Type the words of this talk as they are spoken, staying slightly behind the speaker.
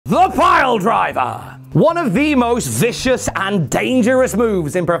The Piledriver. One of the most vicious and dangerous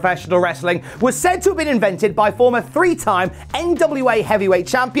moves in professional wrestling was said to have been invented by former three-time NWA heavyweight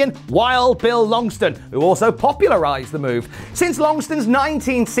champion Wild Bill Longston, who also popularized the move. Since Longston's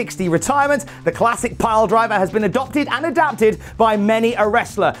 1960 retirement, the classic piledriver has been adopted and adapted by many a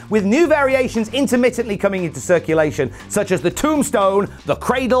wrestler, with new variations intermittently coming into circulation, such as the tombstone, the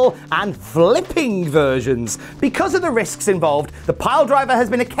cradle, and flipping versions. Because of the risks involved, the piledriver has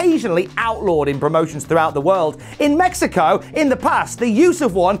been occasionally outlawed in promotions throughout the world. In Mexico, in the past, the use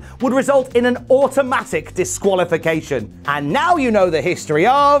of one would result in an automatic disqualification. And now you know the history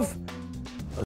of